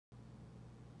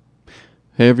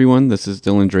Hey everyone, this is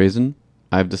Drazen.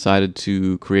 I've decided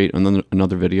to create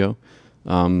another video.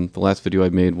 The last video I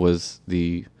made was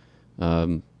the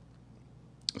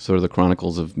sort of the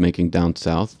chronicles of making Down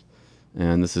South,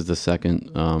 and this is the second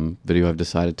video I've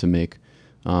decided to make.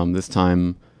 This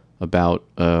time about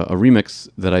a remix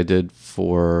that I did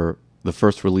for the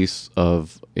first release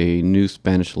of a new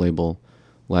Spanish label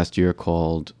last year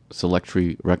called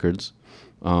Selectry Records.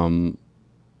 Fellow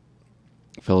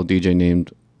DJ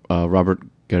named Robert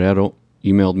Guerrero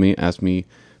emailed me, asked me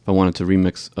if I wanted to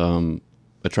remix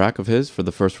a track of his for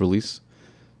the first release.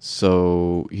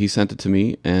 So he sent it to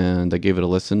me, and I gave it a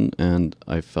listen, and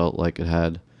I felt like it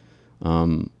had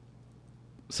some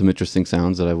interesting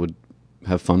sounds that I would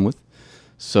have fun with.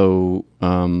 So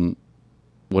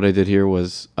what I did here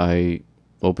was I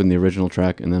opened the original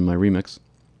track and then my remix,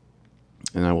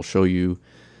 and I will show you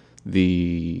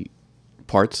the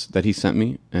parts that he sent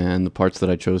me and the parts that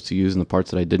I chose to use and the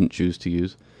parts that I didn't choose to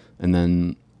use. And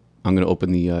then I'm going to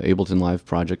open the Ableton Live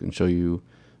project and show you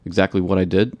exactly what I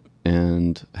did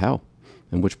and how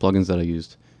and which plugins that I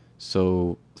used.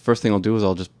 So the first thing I'll do is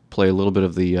I'll just play a little bit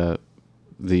of the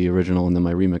original and then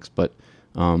my remix, but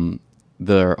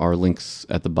there are links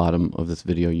at the bottom of this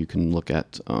video. You can look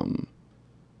at,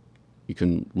 you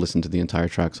can listen to the entire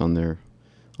tracks on their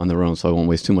own, so I won't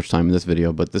waste too much time in this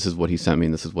video, but this is what he sent me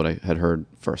and this is what I had heard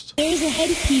first. There's a head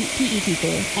PE teacher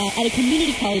at a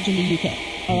community college in the UK,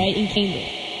 alright, in Cambridge.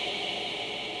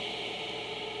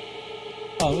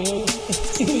 Oh, man,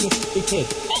 he was a big kid.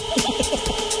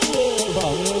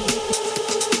 Oh, man.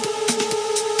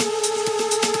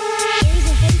 There's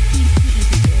a head PE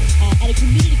teacher at a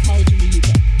community college in the UK,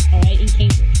 alright, in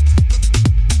Cambridge.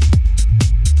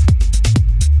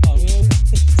 Oh, man.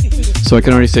 So I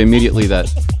can already say immediately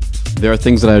that there are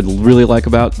things that I really like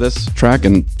about this track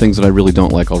and things that I really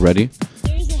don't like already.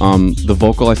 The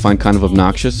vocal I find kind of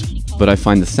obnoxious, but I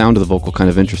find the sound of the vocal kind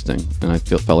of interesting, and I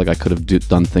felt like I could have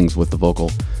done things with the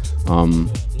vocal.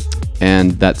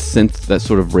 And that synth, that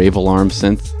sort of rave alarm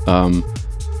synth,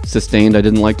 Sustained I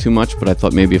didn't like too much, but I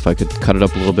thought maybe if I could cut it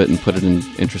up a little bit and put it in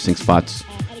interesting spots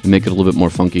and make it a little bit more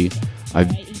funky.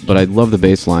 But I love the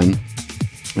bass line,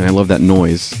 and I love that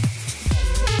noise,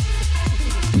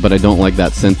 but I don't like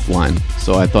that synth line.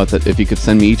 So I thought that if you could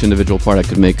send me each individual part, I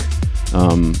could make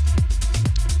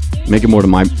it more to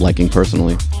my liking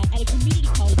personally.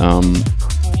 Let's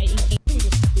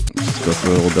go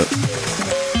through it a little bit.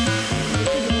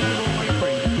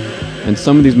 And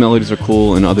some of these melodies are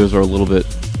cool, and others are a little bit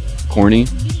corny,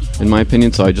 in my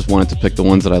opinion. So I just wanted to pick the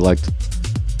ones that I liked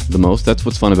the most. That's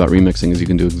what's fun about remixing, is you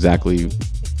can do exactly.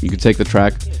 You can take the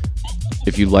track.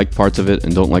 If you like parts of it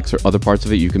and don't like other parts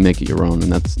of it, you can make it your own,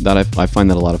 and I find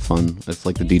that a lot of fun. It's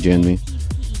like the DJ in me.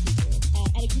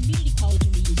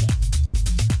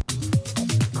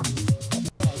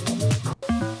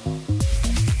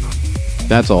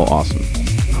 That's all awesome.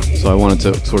 So I wanted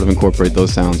to sort of incorporate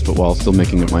those sounds, but while still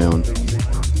making it my own.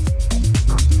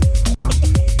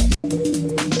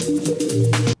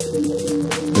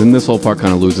 And this whole part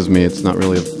kind of loses me. It's not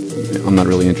really. I'm not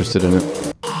really interested in it.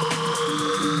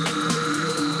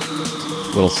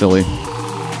 A little silly.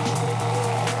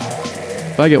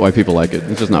 But I get why people like it.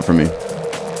 It's just not for me. A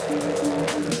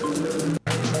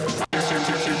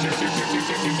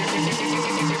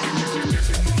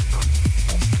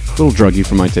little druggy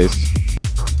for my taste.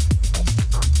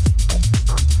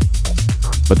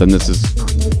 But then this is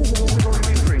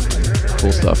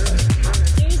cool stuff.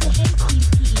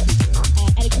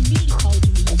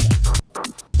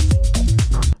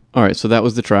 Alright, so that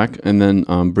was the track, and then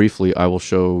briefly I will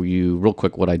show you real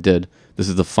quick what I did. This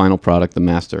is the final product, the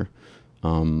master.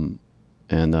 So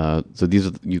these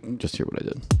are, you can just hear what I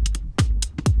did.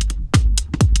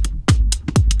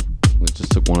 I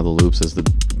just took one of the loops as the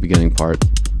beginning part,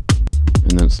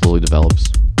 and then it slowly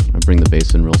develops. I bring the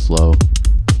bass in real slow,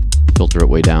 filter it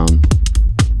way down.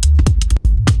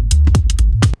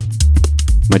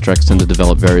 My tracks tend to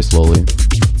develop very slowly.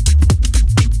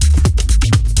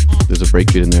 There's a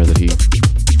breakbeat in there that he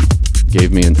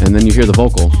gave me, and then you hear the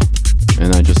vocal,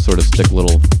 and I just sort of stick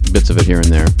little bits of it here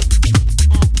and there.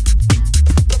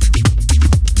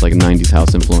 It's like a 90s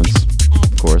house influence,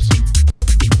 of course.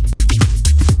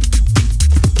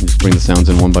 And just bring the sounds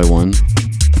in one by one.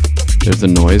 There's the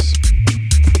noise,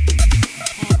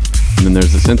 and then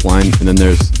there's the synth line, and then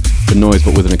there's the noise,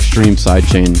 but with an extreme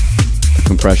sidechain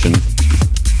compression,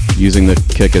 using the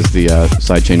kick as the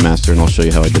sidechain master, and I'll show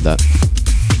you how I did that.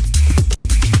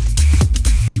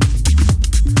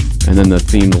 And then the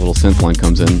theme, the little synth line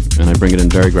comes in, and I bring it in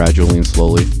very gradually and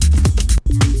slowly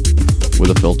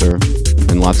with a filter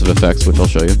and lots of effects, which I'll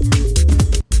show you.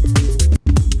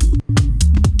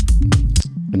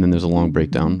 And then there's there's a long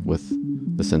breakdown with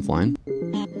the synth line.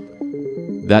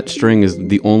 That string is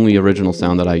the only original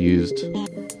sound that I used.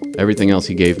 Everything else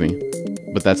he gave me.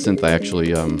 But that synth I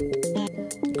actually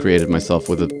created myself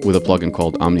with a plugin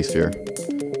called Omnisphere.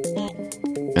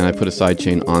 And I put a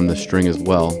sidechain on the string as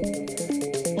well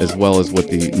as with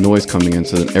the noise coming in,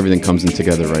 so that everything comes in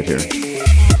together right here.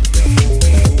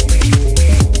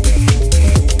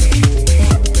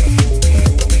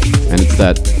 And it's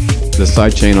that the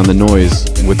sidechain on the noise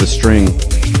with the string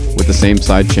with the same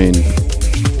sidechain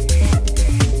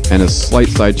and a slight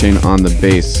sidechain on the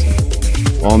bass,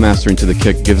 all mastering to the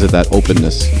kick, gives it that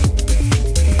openness.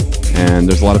 And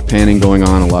there's a lot of panning going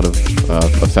on, a lot of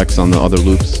effects on the other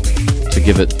loops to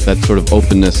give it that sort of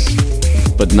openness,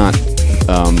 but not.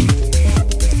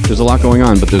 There's a lot going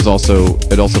on, but it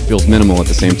also feels minimal at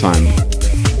the same time.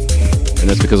 And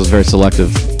that's because I was very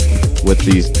selective with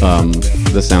these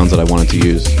the sounds that I wanted to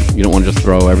use. You don't want to just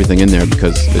throw everything in there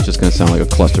because it's just going to sound like a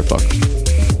clusterfuck.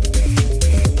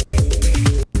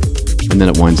 And then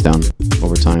it winds down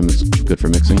over time. It's good for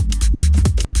mixing.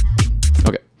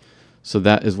 Okay, so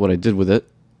that is what I did with it.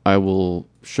 I will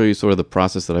show you sort of the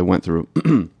process that I went through.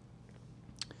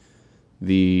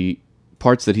 The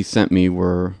parts that he sent me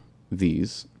were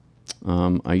these.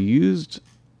 I used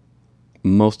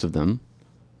most of them.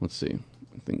 Let's see.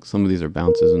 I think some of these are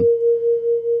bounces, and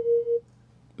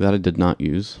that I did not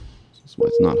use. That's why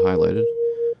it's not highlighted.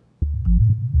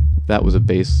 That was a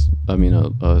bass. I mean, a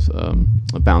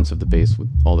bounce of the bass with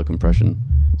all the compression.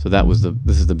 So that was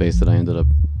this is the bass that I ended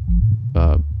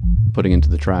up putting into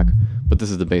the track. But this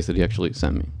is the bass that he actually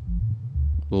sent me.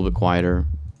 A little bit quieter,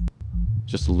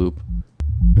 just a loop.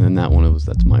 And then that one,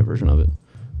 that's my version of it.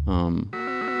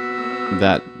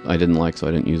 That I didn't like, so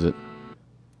I didn't use it.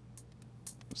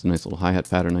 It's a nice little hi-hat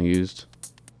pattern I used.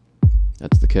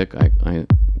 That's the kick. I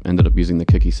ended up using the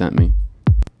kick he sent me.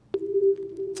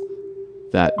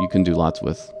 That you can do lots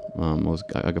with.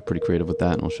 I got pretty creative with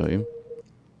that, and I'll show you.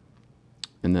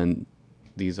 And then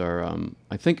these are,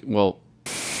 I think, well,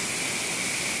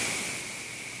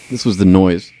 this was the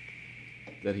noise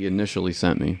that he initially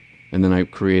sent me. And then I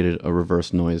created a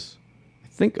reverse noise. I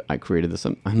think I created this.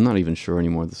 I'm not even sure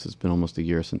anymore. This has been almost a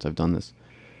year since I've done this.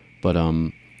 But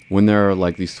when there are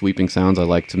like these sweeping sounds, I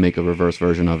like to make a reverse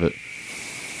version of it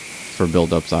for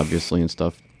build-ups, obviously, and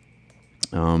stuff.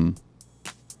 I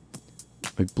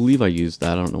believe I used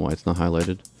that. I don't know why it's not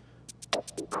highlighted.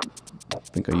 I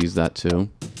think I used that too.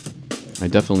 I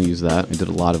definitely used that. I did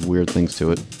a lot of weird things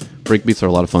to it. Breakbeats are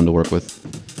a lot of fun to work with.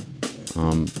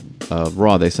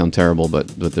 Raw, they sound terrible, but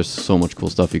there's so much cool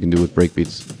stuff you can do with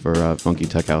breakbeats for funky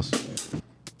tech house.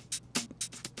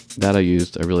 That I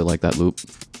used. I really like that loop.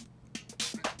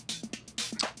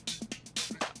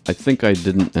 I think I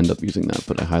didn't end up using that,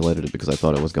 but I highlighted it because I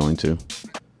thought I was going to.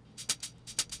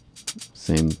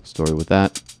 Same story with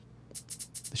that.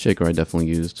 The shaker I definitely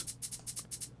used.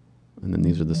 And then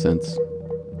these are the synths.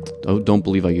 Oh, don't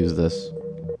believe I used this.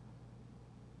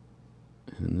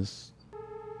 And this...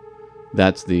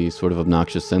 That's the sort of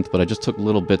obnoxious synth, but I just took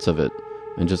little bits of it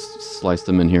and just sliced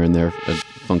them in here and there at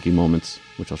funky moments,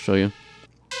 which I'll show you.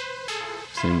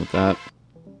 Same with that.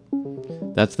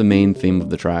 That's the main theme of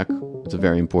the track. It's a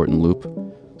very important loop,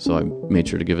 so I made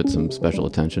sure to give it some special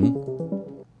attention.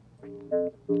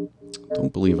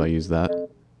 Don't believe I used that.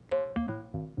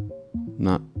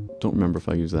 Don't remember if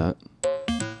I used that.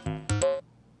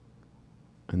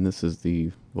 And this is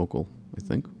the vocal, I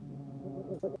think.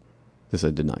 This I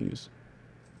did not use.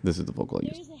 This is the vocal I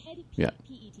used. Yeah.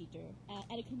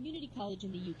 At a community college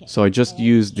in the UK. So I just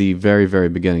used the very, very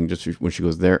beginning, just when she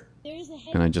goes there,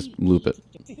 and I just loop it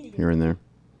here and there.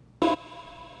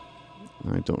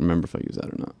 I don't remember if I used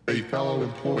that or not. A fellow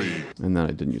employee. And that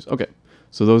I didn't use. Okay,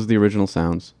 so those are the original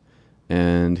sounds,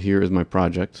 and here is my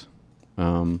project.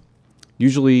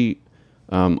 Usually,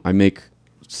 I make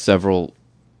several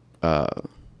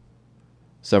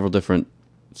different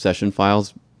session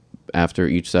files. After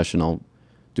each session, I'll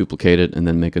duplicate it and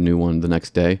then make a new one the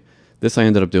next day. This I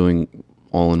ended up doing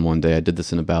all in one day. I did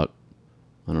this in about,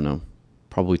 I don't know,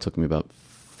 probably took me about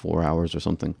 4 hours or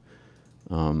something.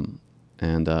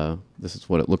 And this is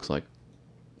what it looks like.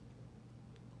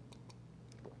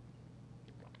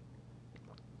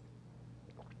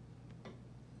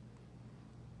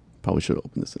 Probably should have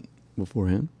opened this in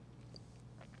beforehand.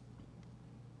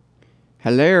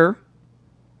 Hello.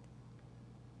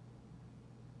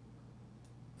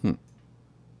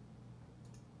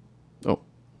 Oh,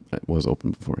 that was open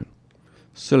beforehand.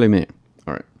 Silly me.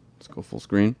 All right, let's go full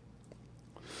screen.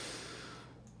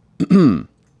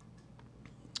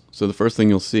 So the first thing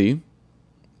you'll see,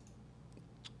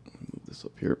 move this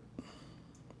up here,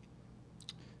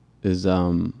 is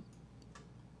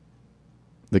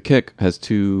the kick has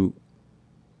 2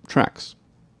 tracks.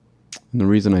 And the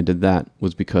reason I did that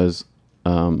was because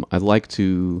I like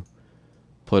to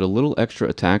put a little extra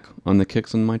attack on the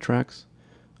kicks in my tracks.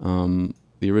 The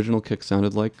original kick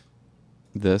sounded like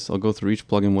this. I'll go through each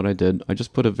plugin what I did. I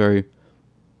just put a very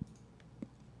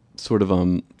sort of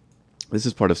this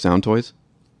is part of Sound Toys.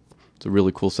 It's a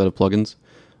really cool set of plugins.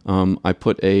 I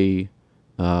put a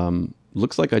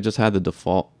looks like I just had the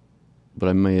default, but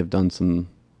I may have done some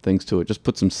things to it. Just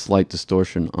put some slight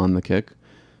distortion on the kick,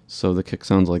 so the kick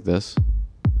sounds like this.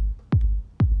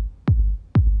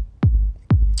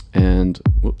 And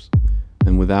whoops,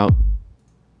 and without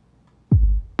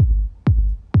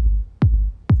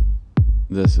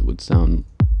this, it would sound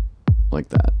like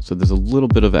that. So there's a little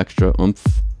bit of extra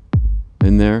oomph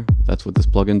in there. That's what this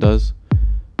plugin does.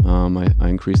 I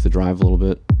increased the drive a little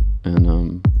bit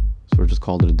and sort of just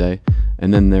called it a day.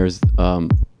 And then there's the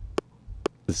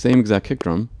same exact kick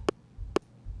drum,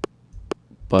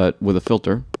 but with a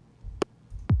filter.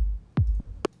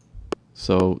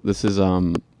 So this is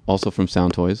also from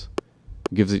Sound Toys.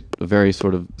 It gives it a very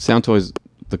sort of Sound Toys.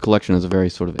 The collection has a very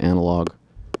sort of analog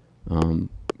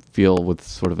feel with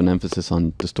sort of an emphasis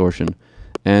on distortion.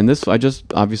 And this, I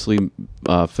just obviously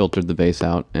filtered the bass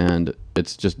out, and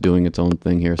it's just doing its own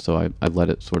thing here. So I let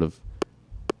it sort of.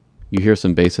 You hear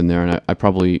some bass in there, and I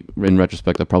probably, in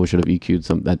retrospect, I probably should have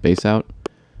EQ'd that bass out,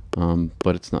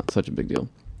 but it's not such a big deal.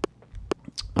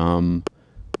 And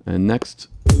next,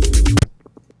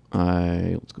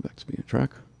 let's go back to being a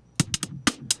track.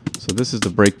 So this is the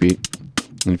breakbeat,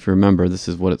 and if you remember, this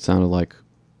is what it sounded like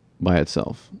by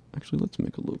itself. Actually, let's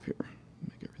make a loop here,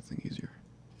 make everything easier.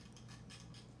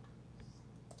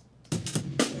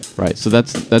 Right, so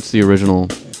that's the original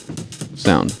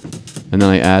sound, and then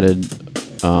I added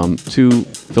 2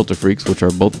 filter freaks, which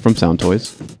are both from Sound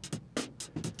Toys.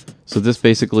 So this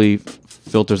basically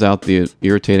filters out the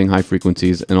irritating high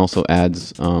frequencies and also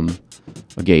adds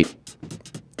a gate.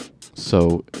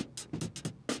 So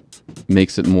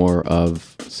makes it more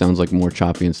of, sounds like more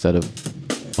choppy instead of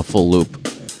a full loop.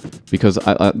 Because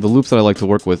the loops that I like to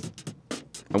work with,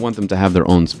 I want them to have their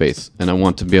own space, and I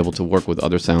want to be able to work with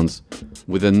other sounds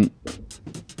within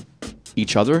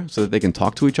each other so that they can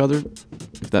talk to each other,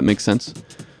 if that makes sense.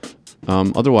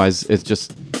 Otherwise, it's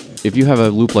just, if you have a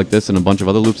loop like this and a bunch of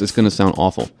other loops, it's going to sound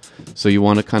awful. So you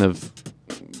want to kind of,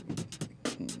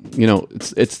 you know,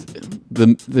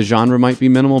 the genre might be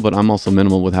minimal, but I'm also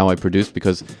minimal with how I produce,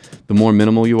 because the more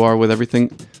minimal you are with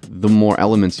everything, the more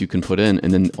elements you can put in,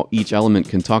 and then each element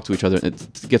can talk to each other.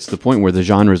 It gets to the point where the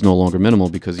genre is no longer minimal,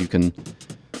 because you can,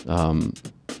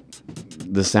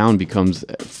 the sound becomes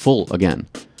full again.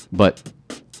 But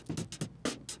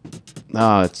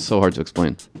it's so hard to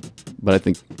explain. But I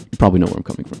think you probably know where I'm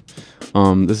coming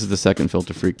from. This is the second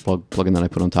Filter Freak plugin that I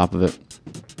put on top of it.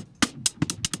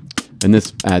 And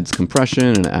this adds compression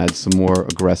and adds some more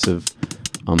aggressive,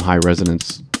 high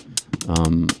resonance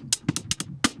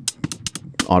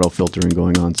auto filtering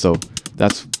going on. So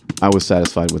I was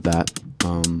satisfied with that.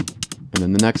 And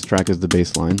then the next track is the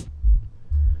bass line.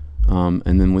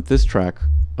 And then with this track,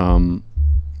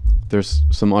 there's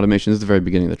some automation. This is the very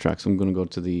beginning of the track, so I'm going to go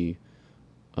to the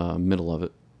middle of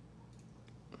it.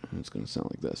 And it's going to sound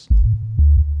like this.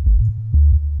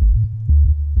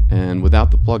 And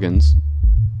without the plugins,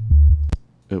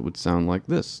 it would sound like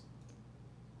this.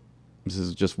 This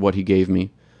is just what he gave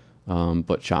me,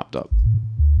 but chopped up.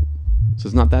 So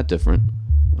it's not that different,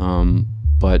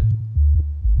 but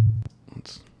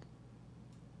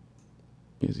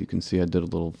as you can see, I did a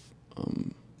little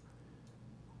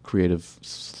creative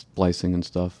splicing and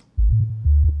stuff.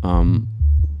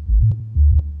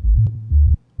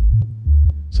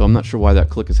 So I'm not sure why that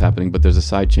click is happening, but there's a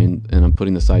sidechain, and I'm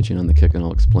putting the sidechain on the kick, and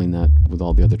I'll explain that with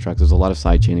all the other tracks. There's a lot of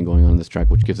sidechaining going on in this track,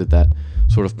 which gives it that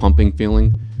sort of pumping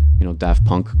feeling. You know, Daft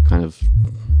Punk kind of,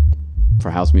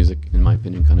 for house music, in my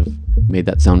opinion, kind of made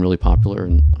that sound really popular,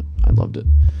 and I loved it.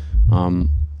 And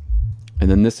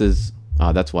then this is,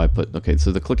 that's why I put, okay,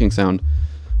 so the clicking sound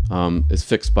is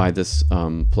fixed by this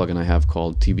plugin I have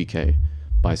called TBK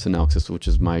by Synalxis, which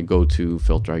is my go-to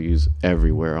filter I use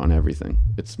everywhere on everything.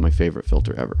 It's my favorite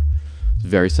filter ever. It's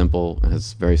very simple, it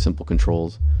has very simple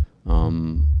controls,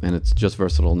 and it's just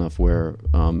versatile enough where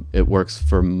it works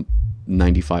for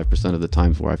 95% of the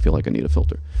times where I feel like I need a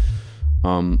filter.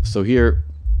 So here,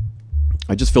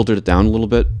 I just filtered it down a little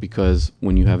bit, because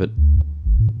when you have it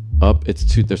up,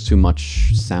 there's too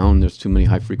much sound, there's too many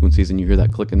high frequencies, and you hear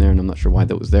that click in there, and I'm not sure why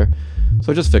that was there.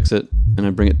 So I just fix it, and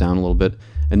I bring it down a little bit.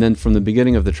 And then from the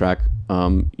beginning of the track,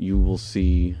 you will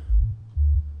see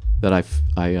that I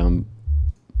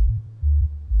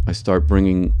start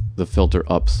bringing the filter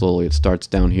up slowly. It starts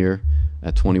down here,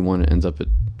 At 21, it ends up at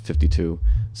 52.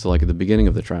 So like at the beginning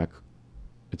of the track,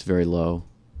 it's very low.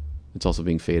 It's also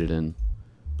being faded in.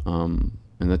 And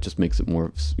that just makes it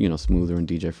more, smoother and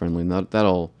DJ friendly. And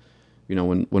that'll,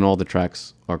 when all the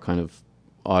tracks are kind of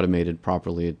automated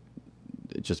properly,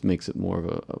 it just makes it more of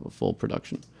a full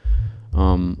production.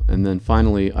 And then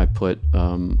finally, I put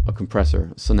a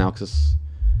compressor. Synalxis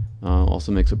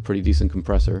also makes a pretty decent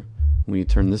compressor. When you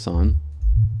turn this on,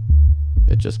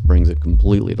 it just brings it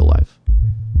completely to life.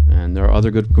 And there are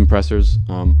other good compressors.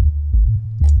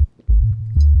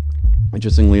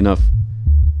 Interestingly enough,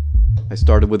 I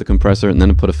started with a compressor and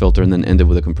then I put a filter and then ended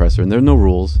with a compressor. And there are no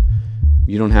rules.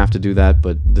 You don't have to do that,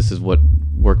 but this is what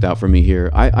worked out for me here.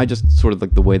 I just sort of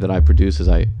like the way that I produce is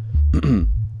I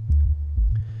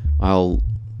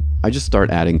just start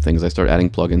adding things. I start adding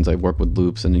plugins. I work with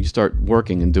loops, and you start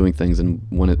working and doing things. And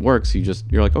when it works,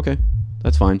 you're like, okay,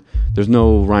 that's fine. There's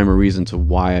no rhyme or reason to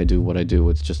why I do what I do.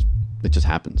 It just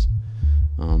happens.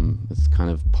 It's kind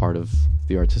of part of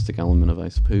the artistic element of, I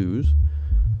suppose.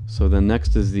 So then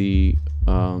next is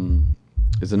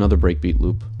another breakbeat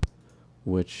loop,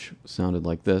 which sounded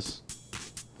like this.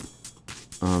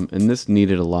 And this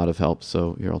needed a lot of help.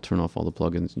 So here, I'll turn off all the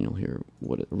plugins, and you'll hear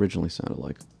what it originally sounded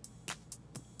like.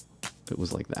 It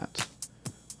was like that.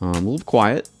 A little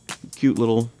quiet, cute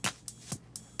little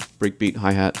breakbeat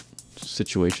hi-hat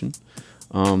situation.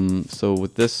 So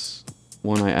with this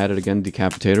one, I added again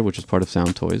Decapitator, which is part of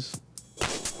Sound Toys.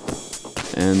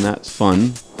 And that's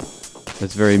fun.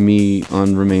 That's very me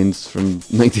on Remains from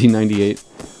 1998.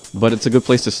 But it's a good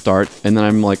place to start. And then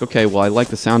I'm like, okay, well, I like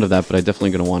the sound of that, but I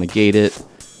definitely going to want to gate it.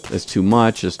 There's too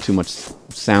much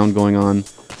sound going on.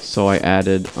 So I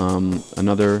added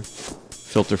another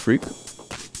Filter Freak,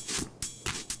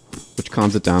 which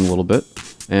calms it down a little bit.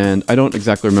 And I don't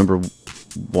exactly remember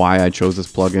why I chose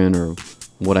this plugin or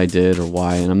what I did or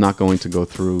why, and I'm not going to go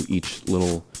through each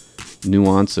little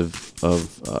nuance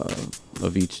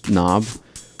of each knob.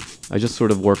 I just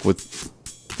sort of work with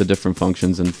the different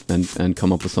functions and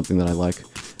come up with something that I like.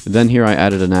 And then here I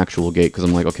added an actual gate because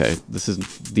I'm like, okay,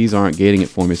 these aren't gating it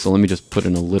for me, so let me just put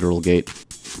in a literal gate.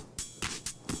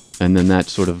 And then that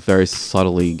sort of very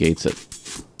subtly gates it.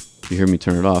 You hear me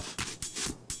turn it off.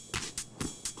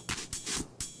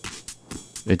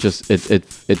 It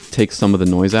takes some of the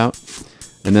noise out.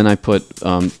 And then I put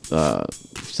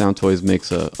Sound Toys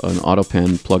makes an auto pan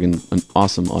plugin, an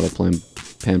awesome auto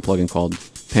pan plugin called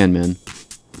Pan Man,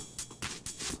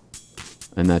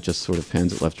 and that just sort of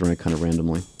pans it left and right kind of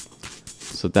randomly.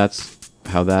 So that's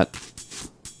how that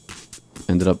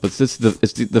ended up. But it's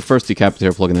the first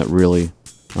Decapitator plugin that really,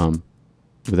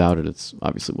 without it, it's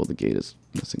obviously, well, the gate is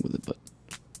messing with it, but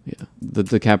yeah, the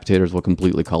Decapitator is what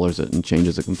completely colors it and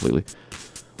changes it completely.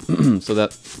 So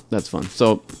that's fun.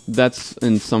 So that's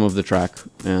in some of the track.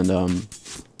 And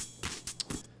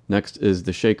next is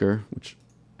the shaker, which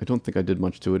I don't think I did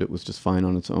much to it. It was just fine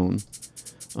on its own.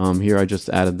 Here I just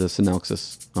added the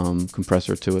Synalxis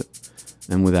compressor to it,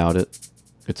 and without it,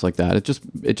 it's like that. It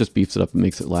just beefs it up and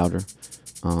makes it louder.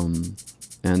 And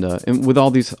with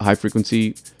all these high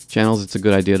frequency channels, it's a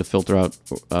good idea to filter out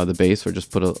the bass, or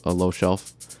just put a low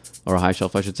shelf, or a high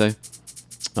shelf, I should say.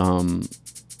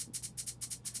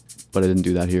 But I didn't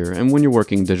do that here. And when you're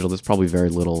working digital, there's probably very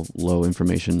little low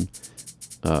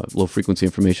frequency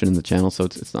information in the channel, so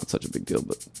it's not such a big deal,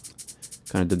 but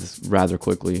kind of did this rather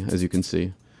quickly, as you can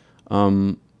see.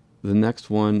 The next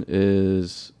one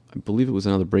is, I believe it was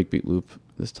another breakbeat loop.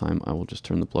 This time I will just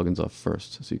turn the plugins off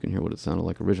first so you can hear what it sounded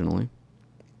like originally.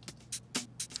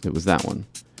 It was that one.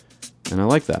 And I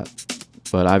like that.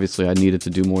 But obviously I needed to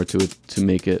do more to it to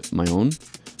make it my own.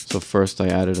 So first I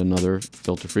added another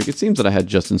Filter Freak. It seems that I had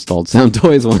just installed Sound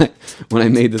Toys when I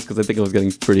made this, because I think I was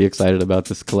getting pretty excited about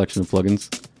this collection of plugins.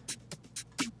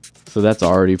 So that's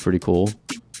already pretty cool.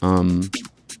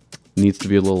 Needs to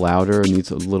be a little louder.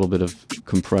 Needs a little bit of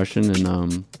compression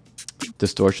and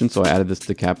distortion. So I added this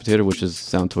Decapitator, which is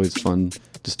Sound Toys' fun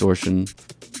distortion.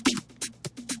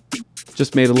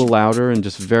 Just made it a little louder and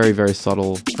just very, very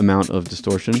subtle amount of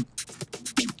distortion.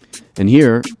 And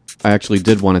here, I actually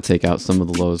did want to take out some of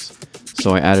the lows,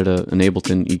 so I added an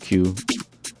Ableton EQ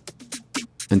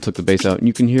and took the bass out, and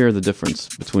you can hear the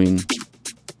difference between,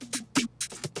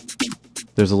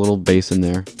 there's a little bass in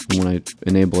there, and when I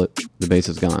enable it, the bass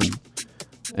is gone.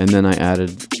 And then I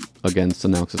added, again,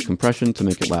 Synalxis compression to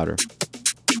make it louder.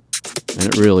 And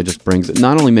it really just brings it,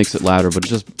 not only makes it louder, but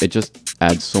it just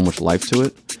adds so much life to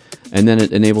it. And then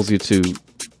it enables you to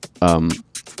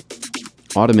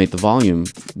automate the volume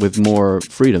with more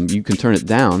freedom. You can turn it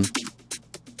down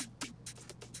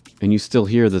and you still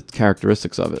hear the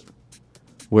characteristics of it.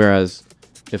 Whereas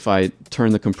if I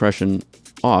turn the compression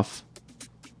off,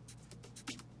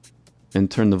 and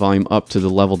turn the volume up to the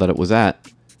level that it was at,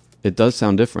 it does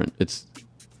sound different.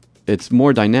 It's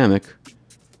more dynamic,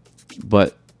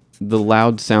 but the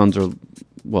loud sounds are,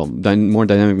 well, more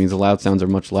dynamic means the loud sounds are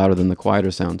much louder than the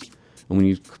quieter sounds. And when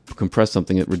you compress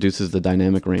something, it reduces the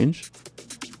dynamic range,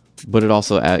 but it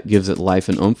also gives it life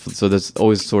and oomph. So there's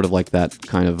always sort of like that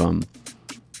kind of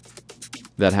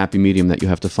that happy medium that you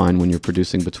have to find when you're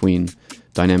producing between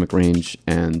dynamic range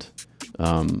and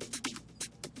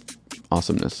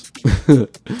awesomeness. I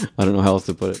don't know how else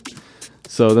to put it.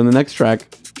 So then the next track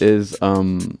is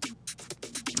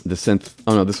the synth.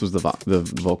 Oh no, this was the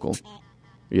vocal.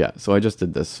 Yeah, so I just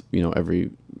did this, you know,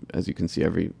 as you can see,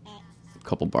 every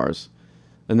couple bars,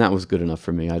 and that was good enough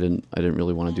for me. I didn't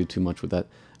really want to do too much with that.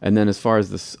 And then as far as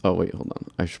this, oh wait, hold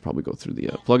on, I should probably go through the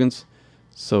plugins.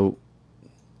 So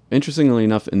interestingly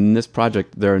enough, in this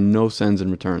project there are no sends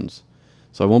and returns.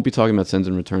 So I won't be talking about sends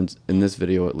and returns in this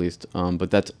video at least, but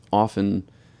that's often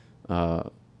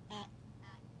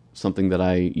something that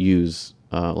I use.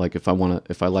 Like if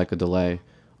I like a delay,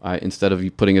 instead of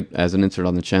putting it as an insert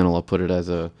on the channel, I'll put it as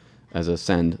a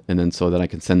send, and then so that I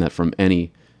can send that from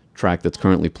any track that's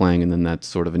currently playing, and then that's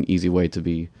sort of an easy way to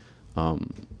be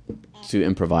to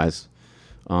improvise.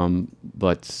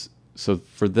 But so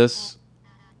for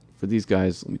these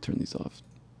guys, let me turn these off.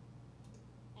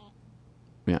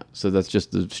 Yeah, so that's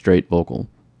just the straight vocal,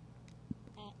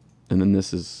 and then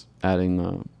this is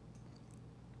adding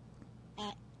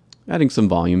some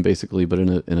volume basically, but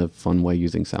in a fun way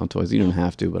using sound toys. You don't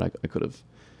have to, but I could have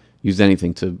used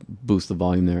anything to boost the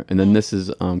volume there. And then this is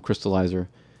Crystallizer,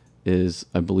 is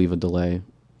I believe a delay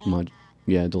mod.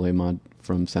 Yeah, delay mod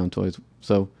from Sound Toys.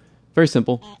 So very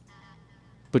simple,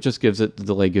 but just the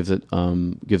delay gives it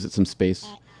some space.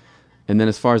 And then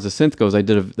as far as the synth goes, I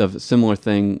did a similar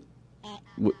thing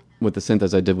with the synth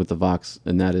as I did with the Vox,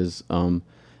 and that is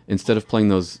instead of playing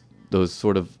those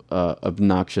sort of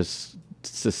obnoxious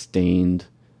sustained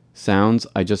sounds,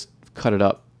 I just cut it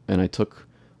up and I took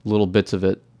little bits of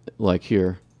it like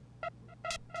here.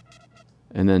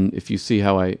 And then if you see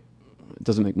how it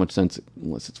doesn't make much sense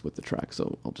unless it's with the track,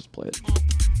 so I'll just play it.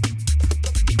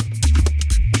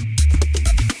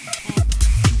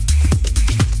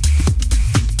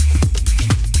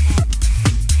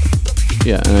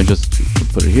 Yeah, and I just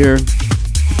put it here,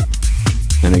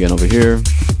 and again over here,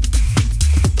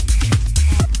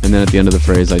 and then at the end of the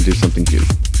phrase I do something cute.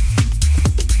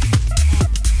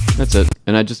 That's it.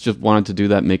 And I just wanted to do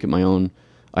that, make it my own.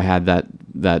 I had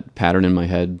that pattern in my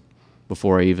head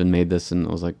before I even made this, and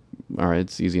I was like, all right,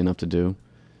 it's easy enough to do.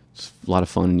 It's a lot of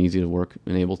fun and easy to work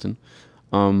in Ableton.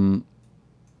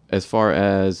 As far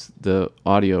as the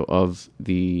audio of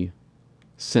the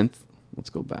synth, let's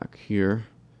go back here.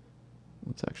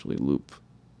 Let's actually loop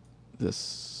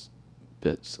this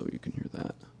bit so you can hear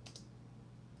that.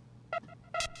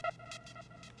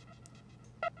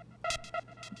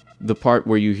 The part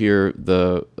where you hear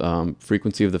the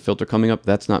frequency of the filter coming up,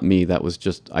 that's not me. That was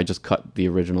I just cut the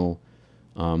original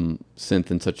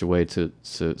synth in such a way so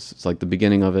it's like the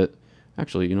beginning of it.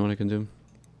 Actually, you know what I can do?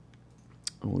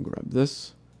 I will grab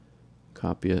this,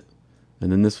 copy it,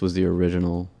 and then this was the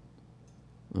original.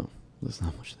 Oh, there's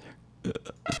not much there.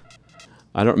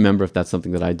 I don't remember if that's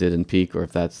something that I did in Peak or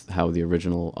if that's how the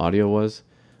original audio was.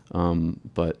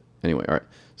 But anyway, all right.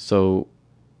 So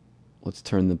let's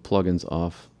turn the plugins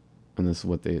off, and this is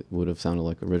what they would have sounded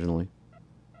like originally.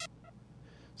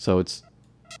 So it's,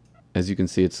 as you can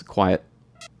see, it's quiet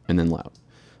and then loud.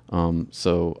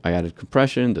 So I added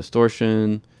compression,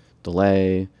 distortion,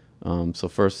 delay. So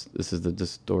first, this is the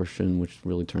distortion, which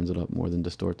really turns it up more than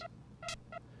distorts.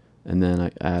 And then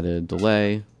I added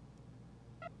delay,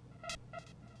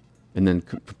 and then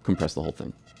compress the whole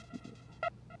thing.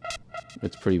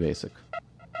 It's pretty basic.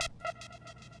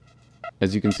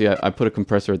 As you can see, I put a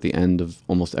compressor at the end of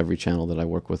almost every channel that I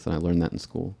work with, and I learned that in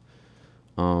school.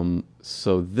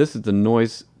 So this is the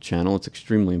noise channel. It's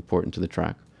extremely important to the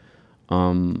track.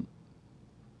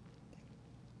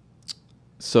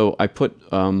 So I put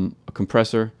a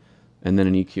compressor and then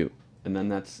an EQ, and then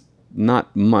that's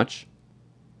not much.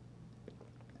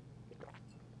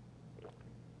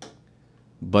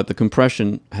 But the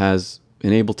compression in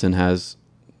Ableton has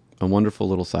a wonderful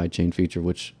little sidechain feature,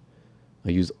 which I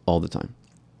use all the time.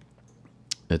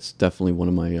 It's definitely one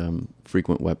of my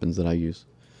frequent weapons that I use.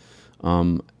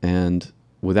 And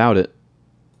without it,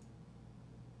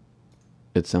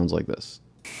 it sounds like this.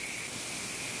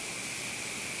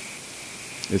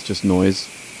 It's just noise.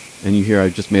 And you hear I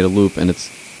just made a loop, and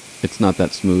it's not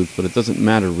that smooth, but it doesn't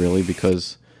matter really,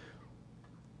 because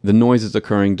the noise is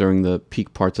occurring during the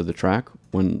peak parts of the track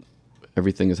when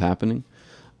everything is happening.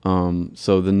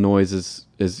 So the noise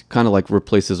is kind of like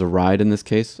replaces a ride in this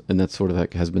case, and that's sort of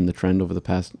like has been the trend over the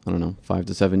past, I don't know, 5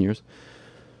 to 7 years.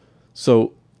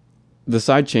 So the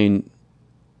sidechain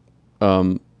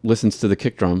listens to the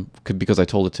kick drum because I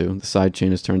told it to. The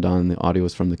sidechain is turned on and the audio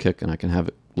is from the kick, and I can have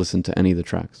it listen to any of the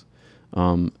tracks.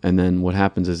 And then what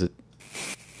happens is it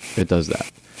does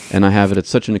that. And I have it at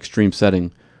such an extreme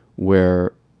setting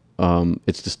where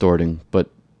it's distorting, but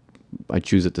I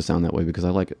choose it to sound that way because I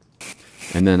like it.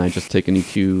 And then I just take an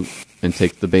EQ and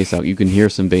take the bass out. You can hear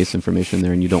some bass information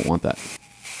there, and you don't want that.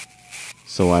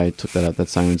 So I took that out. That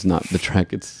siren's not the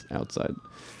track, it's outside.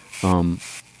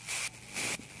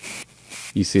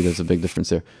 You see there's a big difference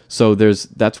there. So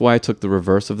that's why I took the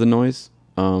reverse of the noise,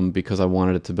 because I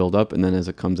wanted it to build up, and then as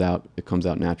it comes out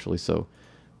naturally. So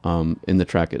in the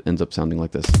track, it ends up sounding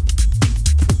like this.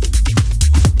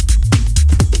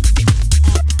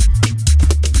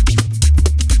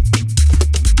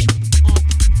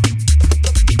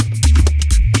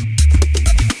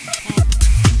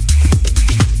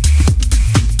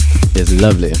 Is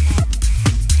lovely.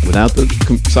 Without the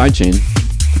sidechain,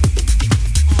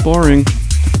 boring.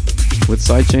 With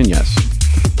sidechain, yes.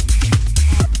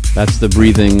 That's the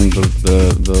breathing,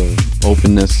 the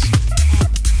openness.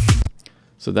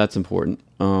 So that's important.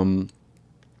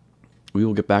 We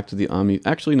will get back to the Omni.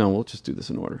 Actually, no, we'll just do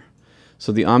this in order.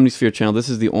 So the Omnisphere channel. This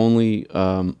is the only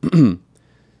the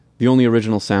only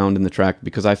original sound in the track,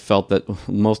 because I felt that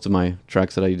most of my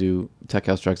tracks that I do, tech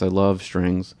house tracks, I love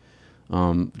strings.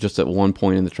 Just at one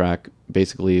point in the track,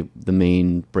 basically the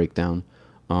main breakdown.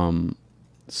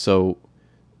 So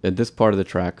at this part of the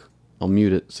track, I'll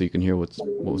mute it so you can hear what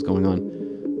was going on.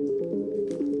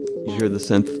 You hear the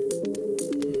synth,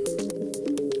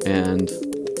 and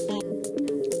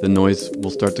the noise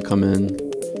will start to come in.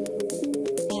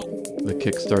 The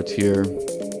kick starts here.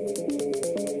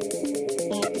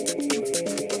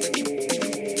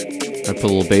 I put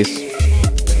a little bass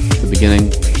at the beginning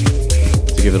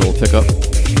to give it a little pickup.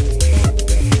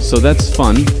 So that's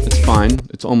fun. It's fine.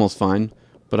 It's almost fine.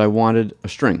 But I wanted a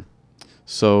string.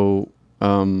 So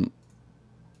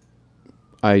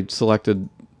I selected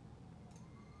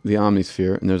the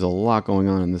Omnisphere, and there's a lot going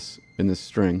on in this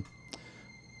string.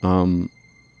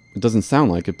 It doesn't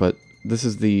sound like it, but this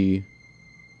is the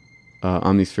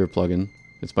Omnisphere plugin.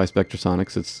 It's by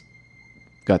Spectrasonics. It's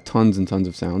got tons and tons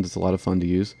of sounds. It's a lot of fun to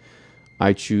use.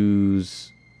 I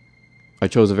chose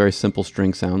a very simple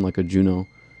string sound, like a Juno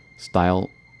style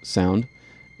sound,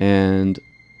 and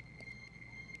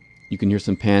you can hear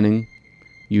some panning.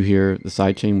 You hear the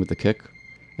sidechain with the kick,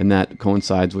 and that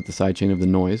coincides with the sidechain of the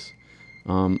noise.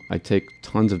 I take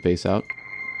tons of bass out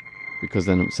because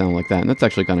then it would sound like that, and that's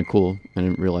actually kind of cool. I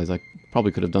didn't realize I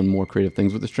probably could have done more creative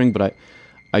things with the string, but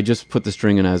I just put the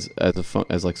string in as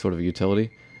like sort of a utility,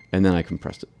 and then I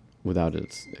compressed it. Without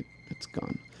it, it's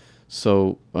gone.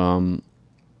 So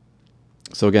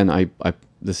so again,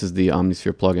 this is the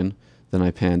Omnisphere plugin. Then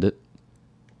I panned it.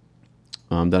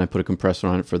 Then I put a compressor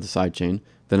on it for the sidechain.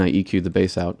 Then I EQ'd the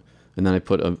bass out, and then I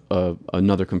put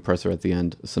another compressor at the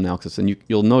end, a Synalxis. And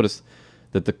you'll notice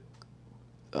that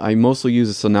I mostly use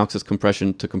a Synalxis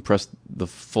compression to compress the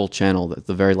full channel. That's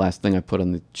the very last thing I put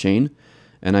on the chain,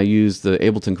 and I use the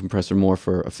Ableton compressor more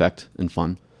for effect and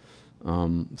fun.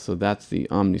 So that's the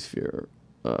Omnisphere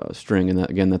string, and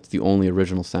again, that's the only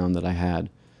original sound that I had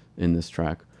in this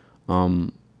track.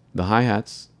 The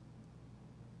hi-hats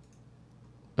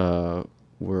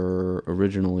were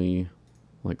originally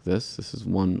like this. This is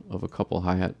one of a couple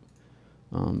hi-hat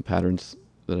patterns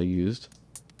that I used.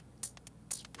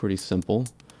 It's pretty simple.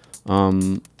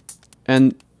 And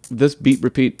this beat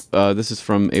repeat, this is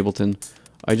from Ableton.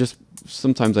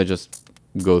 Sometimes I just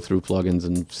go through plugins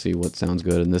and see what sounds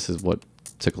good, and this is what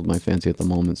tickled my fancy at the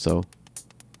moment. So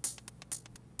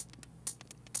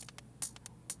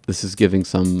this is giving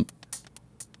some,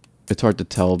 it's hard to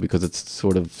tell because it's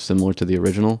sort of similar to the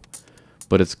original,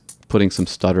 but it's putting some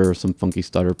stutter, some funky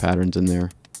stutter patterns in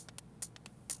there.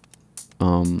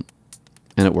 And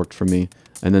it worked for me.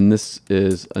 And then this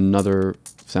is another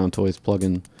Sound Toys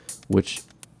plugin, which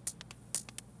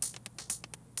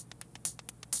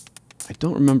I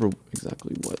don't remember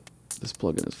exactly what this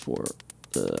plugin is for.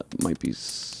 Might be,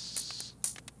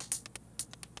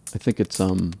 I think it's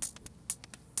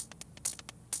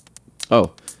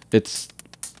oh, it's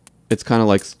kind of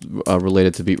like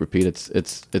related to beat repeat.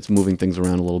 It's moving things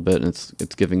around a little bit, and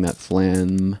it's giving that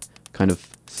flam kind of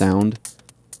sound.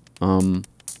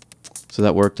 So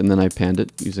that worked, and then I panned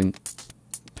it using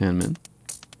Panman.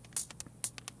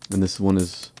 And this one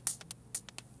is,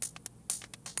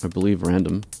 I believe,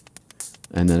 random.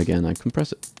 And then again, I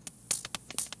compress it,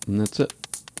 and that's it.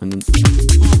 and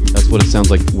that's what it sounds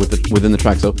like within the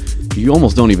track. So you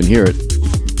almost don't even hear it,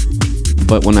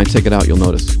 but when I take it out, you'll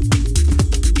notice.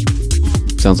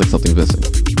 Sounds like something's missing.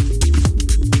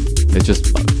 It's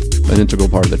just an integral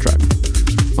part of the track.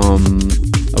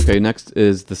 Okay, next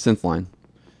is the synth line.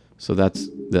 So that's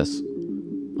this.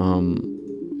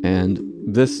 And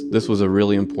this was a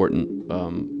really important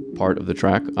part of the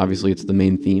track. Obviously, it's the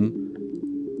main theme.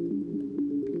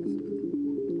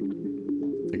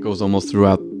 It goes almost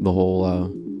throughout the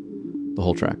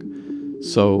whole track.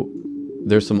 So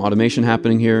there's some automation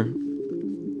happening here.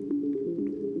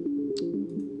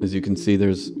 As you can see,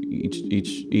 there's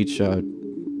each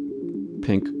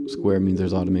pink square means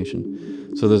there's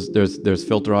automation. So there's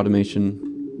filter automation.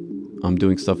 I'm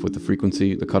doing stuff with the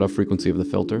frequency, the cutoff frequency of the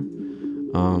filter.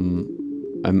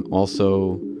 I'm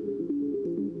also,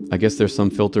 I guess there's some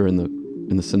filter in the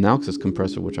Synalxis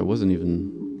compressor, which I don't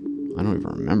even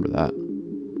remember that.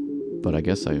 But I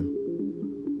guess I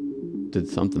did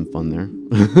something fun there.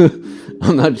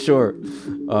 I'm not sure.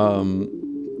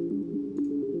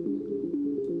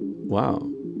 Wow.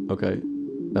 Okay.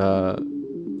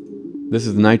 This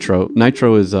is Nitro.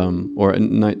 Nitro is or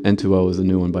N2O is a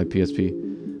new one by PSP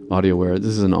AudioWare.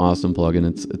 This is an awesome plugin.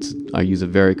 I use it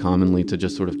very commonly to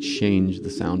just sort of change the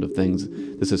sound of things.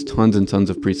 This has tons and tons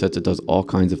of presets. It does all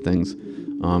kinds of things,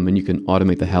 and you can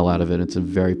automate the hell out of it. It's a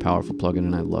very powerful plugin,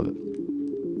 and I love it.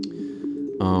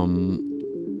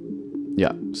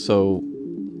 Yeah. So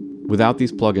without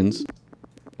these plugins,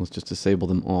 let's just disable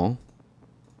them all.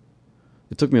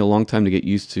 It took me a long time to get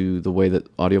used to the way that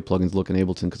audio plugins look in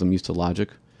Ableton because I'm used to Logic,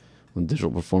 and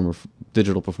Digital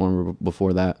Performer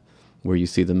before that, where you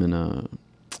see them in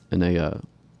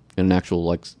an actual,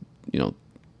 like, you know,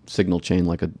 signal chain,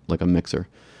 like a mixer.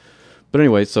 But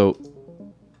anyway, so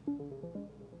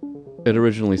it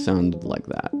originally sounded like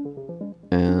that,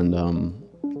 and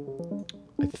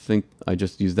I think I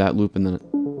just used that loop, and then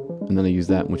I used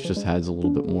that, which just has a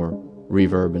little bit more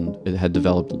reverb, and it had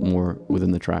developed more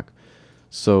within the track.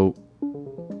 So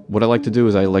what I like to do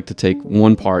is I like to take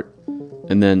one part,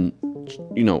 and then,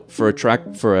 you know, for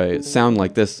a sound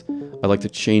like this, I like to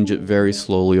change it very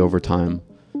slowly over time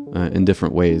in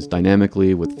different ways,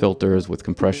 dynamically, with filters, with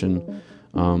compression.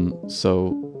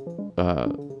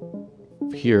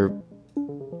 Here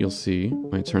you'll see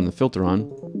when I turn the filter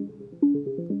on,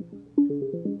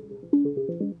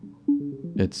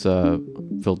 it's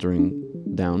filtering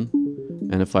down,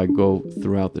 and if I go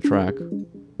throughout the track,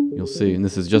 you'll see, and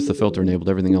this is just the filter enabled,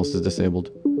 everything else is disabled.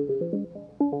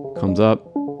 Comes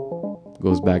up,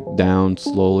 goes back down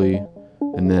slowly,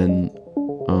 and then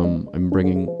I'm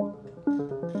bringing,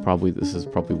 this is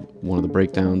probably one of the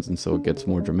breakdowns, and so it gets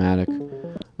more dramatic.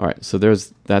 Alright, so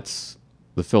that's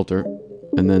the filter,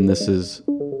 and then this is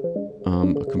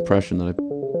a compression that I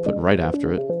put right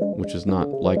after it, which is not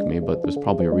like me, but there's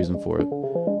probably a reason for it.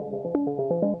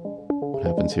 What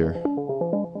happens here?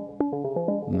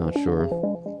 I'm not sure.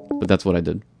 But that's what I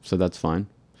did, so that's fine.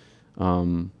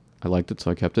 I liked it,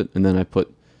 so I kept it. And then I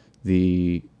put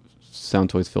the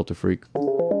Soundtoys Filter Freak,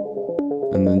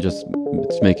 and then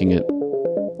it's making it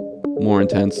more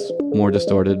intense, more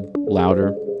distorted,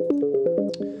 louder.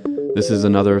 This is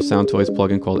another Soundtoys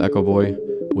plugin called Echo Boy,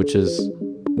 which is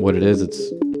what it is.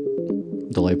 It's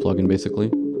a delay plugin,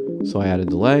 basically. So I added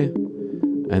delay,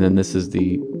 and then this is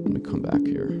the, let me come back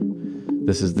here.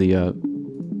 This is the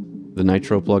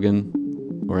Nitro plugin,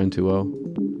 or N2O,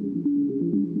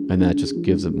 and that just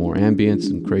gives it more ambience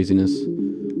and craziness.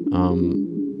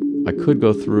 I could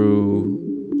go through,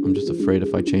 I'm just afraid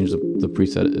if I change the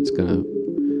preset, it's gonna,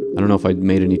 I don't know if I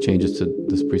made any changes to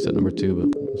this preset number 2,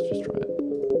 but let's just try it.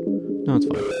 No, it's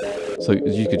fine. So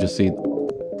you could just see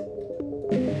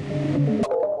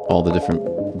all the different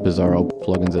bizarro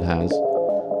plugins it has.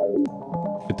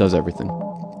 It does everything.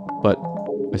 But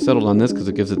I settled on this because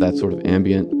it gives it that sort of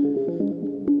ambient,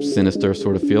 sinister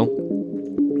sort of feel.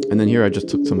 And then here I just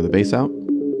took some of the bass out,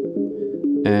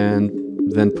 and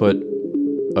then put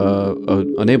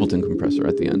an Ableton compressor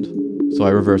at the end. So I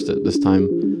reversed it. This time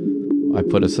I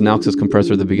put a Synalxis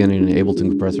compressor at the beginning and an Ableton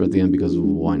compressor at the end, because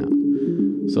why not?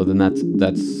 So then that's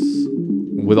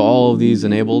with all of these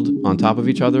enabled on top of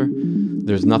each other,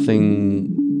 there's nothing,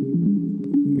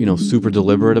 you know, super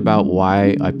deliberate about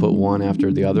why I put one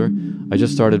after the other. I was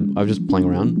just playing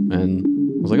around, and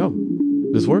I was like, oh,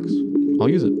 this works, I'll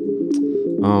use it.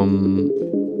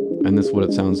 And this is what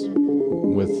it sounds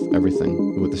with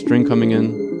everything. With the string coming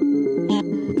in,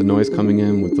 with the noise coming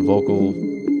in, with the vocal.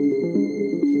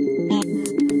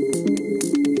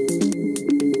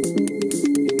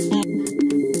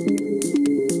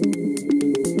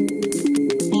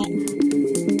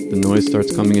 The noise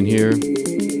starts coming in here.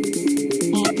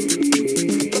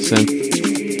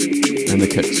 synth, and the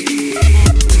kicks.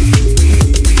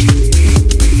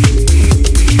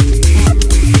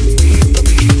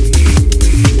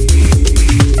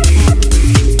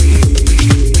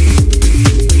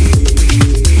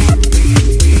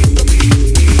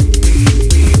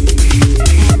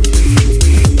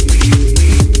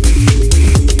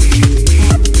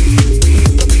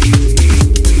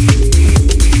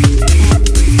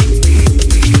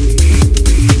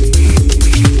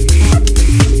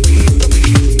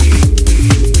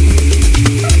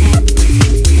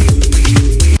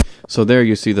 So there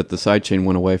you see that the sidechain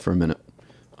went away for a minute.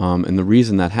 And the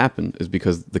reason that happened is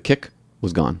because the kick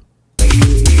was gone.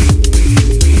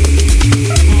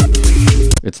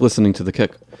 It's listening to the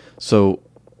kick. So,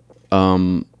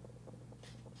 you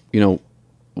know,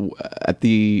 at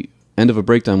the end of a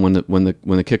breakdown, when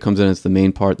the kick comes in, it's the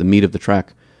main part, the meat of the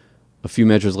track. A few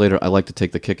measures later, I like to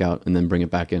take the kick out and then bring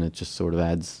it back in. It just sort of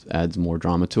adds more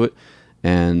drama to it.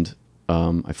 And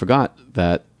I forgot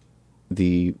that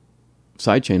the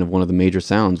sidechain of one of the major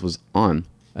sounds was on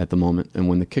at the moment, and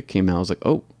when the kick came out, I was like,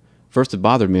 oh, first it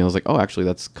bothered me. I was like, oh, actually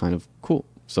that's kind of cool,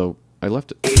 so I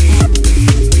left it.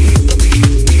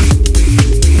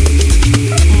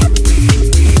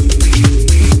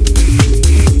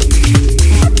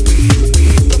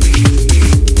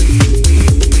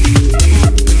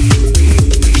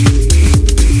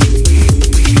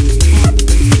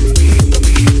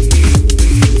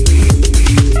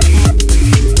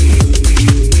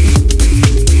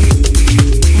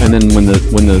 And then when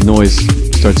the noise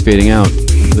starts fading out,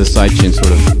 the sidechain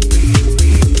sort of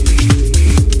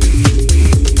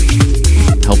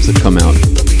helps it come out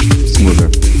smoother.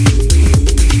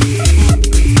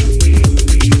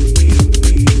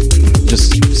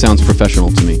 Just sounds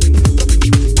professional to me.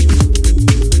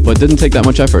 But it didn't take that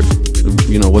much effort.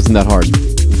 You know, it wasn't that hard.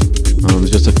 It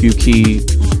was just a few key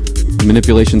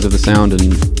manipulations of the sound,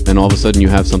 and all of a sudden you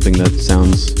have something that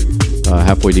sounds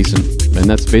halfway decent. And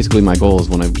that's basically my goal, is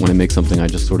when I make something, I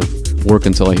just sort of work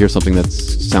until I hear something that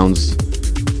sounds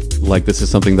like this is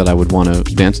something that I would want to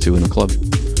dance to in a club.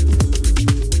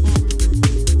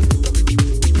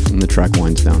 And the track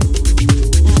winds down.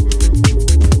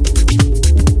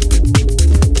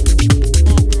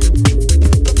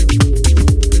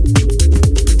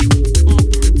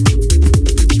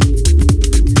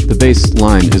 The bass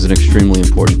line is an extremely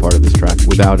important part of this track.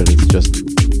 Without it, it's just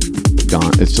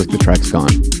gone. It's just the track's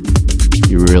gone.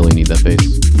 You really need that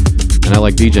bass. And I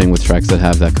like DJing with tracks that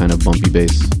have that kind of bumpy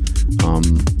bass.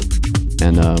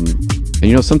 And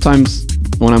you know, sometimes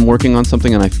when I'm working on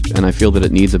something and I feel that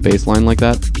it needs a bass line like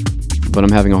that, but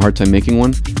I'm having a hard time making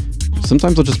one,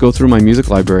 sometimes I'll just go through my music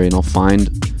library and I'll find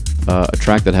a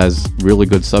track that has really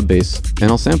good sub bass and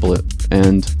I'll sample it.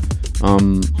 And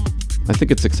I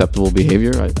think it's acceptable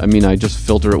behavior. I mean, I just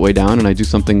filter it way down and I do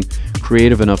something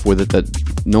creative enough with it that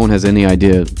no one has any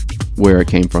idea where it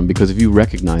came from, because if you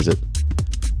recognize it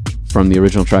from the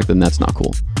original track, then that's not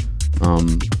cool.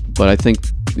 But I think,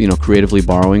 you know, creatively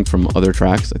borrowing from other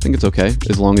tracks, I think it's okay,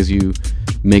 as long as you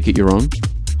make it your own.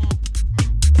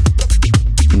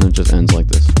 And then it just ends like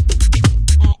this.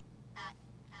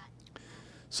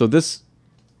 So this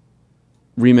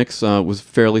remix was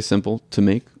fairly simple to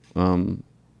make. Took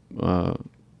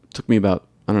me about,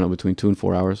 I don't know, between 2 and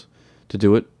 4 hours to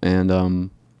do it, and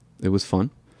it was fun.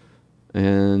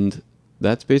 And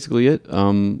that's basically it.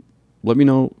 Let me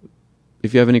know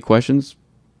if you have any questions.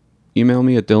 Email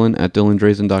me at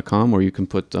dylan@dylandrazen.com, or you can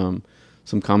put some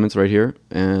comments right here.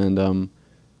 And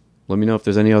let me know if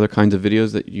there's any other kinds of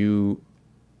videos that you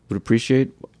would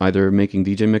appreciate, either making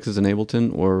DJ mixes in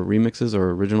Ableton, or remixes,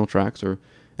 or original tracks, or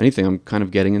anything. I'm kind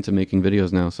of getting into making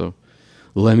videos now, so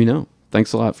let me know.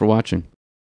 Thanks a lot for watching.